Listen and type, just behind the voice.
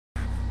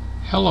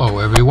Hello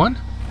everyone.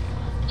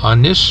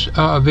 On this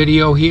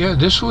video here,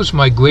 this was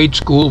my grade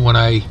school when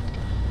I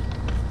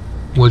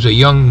was a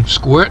young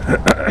squirt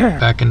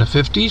back in the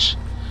 50s.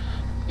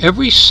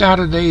 Every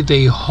Saturday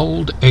they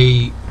hold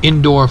a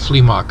indoor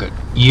flea market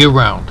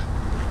year-round,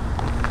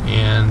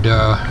 and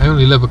I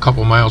only live a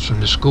couple miles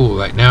from the school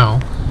right now,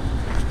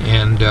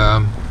 and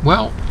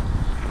well,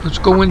 let's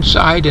go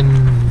inside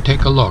and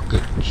take a look.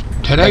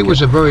 Today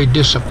was a very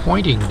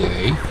disappointing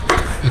day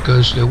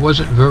because there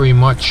wasn't very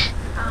much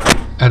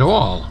at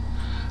all.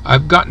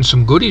 I've gotten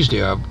some goodies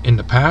there in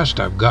the past.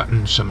 I've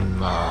gotten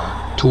some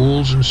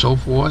tools and so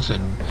forth,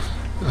 and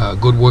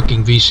good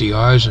working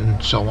VCRs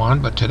and so on,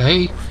 but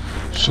today,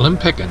 slim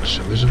pickings.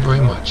 There isn't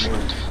very much.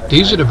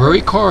 These are the very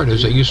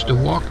corridors I used to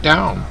walk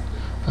down,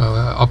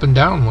 up and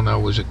down when I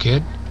was a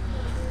kid,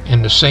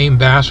 and the same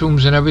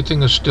bathrooms and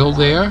everything are still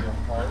there.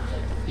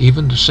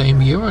 Even the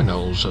same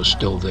urinals are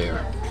still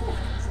there.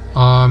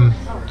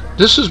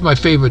 This is my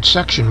favorite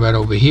section right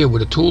over here where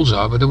the tools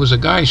are, but there was a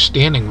guy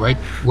standing right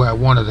where I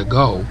wanted to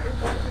go,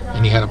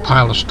 and he had a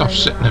pile of stuff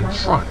sitting in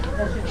front,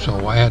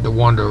 so I had to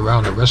wander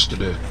around the rest of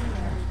the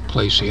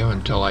place here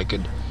until I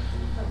could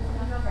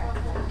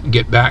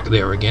get back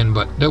there again.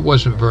 But there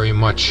wasn't very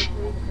much,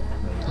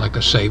 like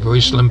I say,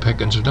 very slim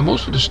pickings.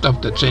 Most of the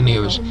stuff that's in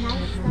here is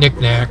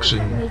knickknacks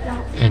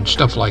and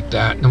stuff like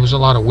that, and there was a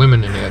lot of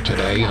women in there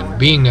today, and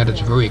being that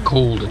it's very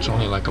cold, it's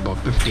only like about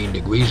 15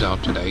 degrees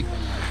out today.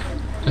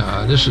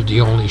 This is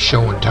the only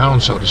show in town,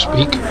 so to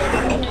speak.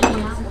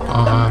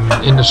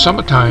 In the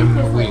summertime,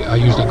 I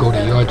usually go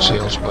to yard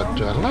sales, but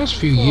the last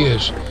few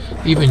years,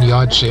 even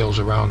yard sales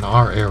around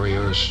our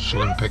area is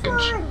slim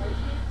pickings.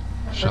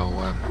 So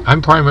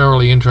I'm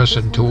primarily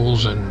interested in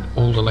tools and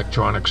old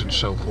electronics and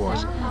so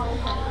forth.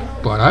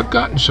 But I've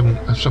gotten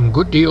some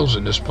good deals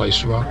in this place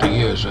throughout the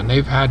years, and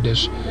they've had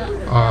this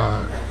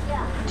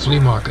flea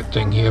market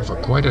thing here for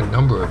quite a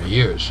number of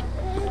years.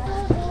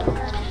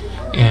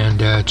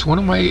 And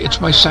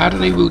it's my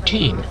Saturday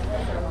routine.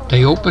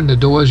 They open the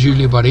doors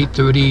usually about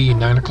 8:30,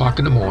 9 o'clock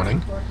in the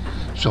morning.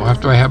 So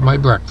after I have my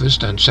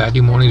breakfast, on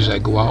Saturday mornings I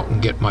go out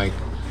and get my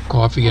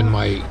coffee and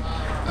my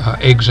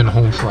eggs and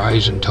home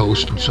fries and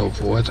toast and so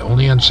forth.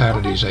 Only on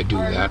Saturdays I do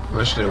that. The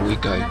rest of the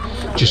week I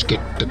just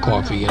get the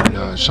coffee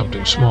and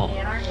something small.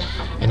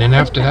 And then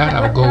after that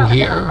I'll go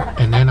here,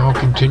 and then I'll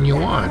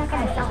continue on.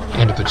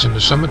 And if it's in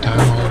the summertime,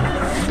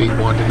 I'll be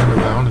wandering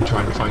around and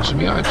trying to find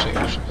some yard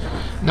sales.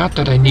 Not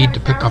that I need to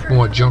pick up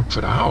more junk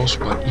for the house,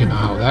 but you know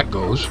how that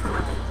goes.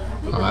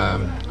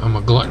 I'm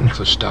a glutton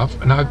for stuff,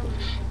 and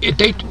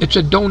it's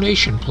a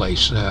donation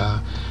place.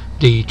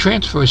 The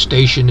transfer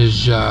station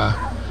is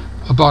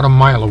about a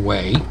mile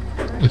away,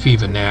 if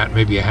even that,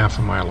 maybe a half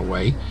a mile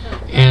away,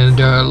 and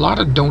a lot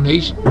of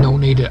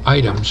donated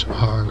items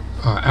are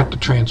at the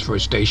transfer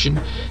station,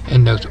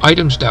 and those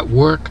items that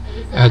work,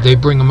 they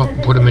bring them up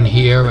and put them in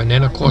here, and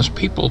then of course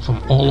people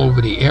from all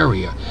over the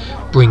area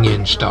bring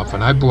in stuff,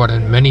 and I brought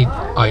in many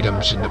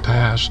items in the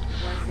past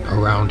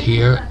around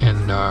here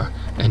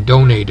and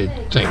donated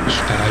things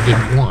that I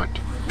didn't want.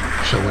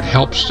 So it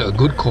helps a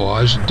good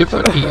cause.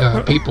 Different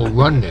people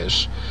run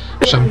this.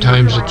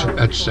 Sometimes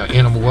it's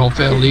Animal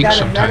Welfare League,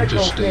 sometimes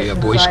it's the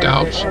Boy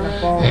Scouts.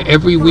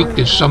 Every week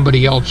there's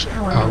somebody else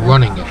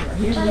running it,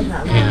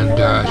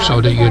 and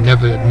so that you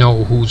never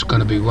know who's going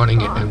to be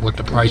running it and what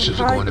the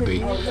prices are going to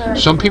be.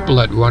 Some people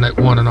that run it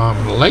want an arm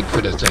and a leg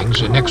for the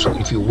things, and next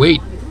week, if you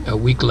wait a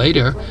week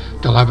later,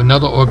 they'll have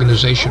another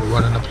organization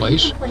running the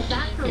place,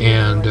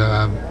 and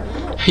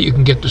you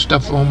can get the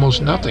stuff for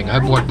almost nothing. I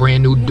bought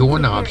brand new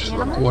doorknobs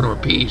for $1 a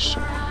piece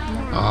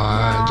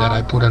that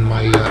I put on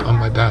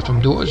my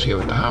bathroom doors here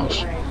at the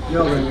house.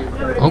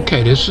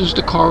 Okay, this is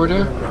the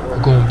corridor.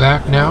 We're going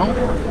back now,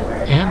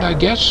 and I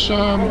guess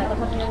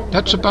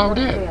that's about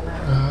it.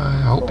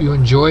 I hope you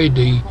enjoyed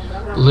the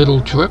little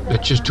trip.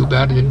 It's just too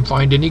bad I didn't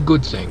find any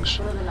good things.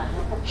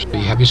 So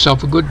you have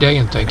yourself a good day,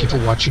 and thank you for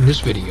watching this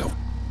video.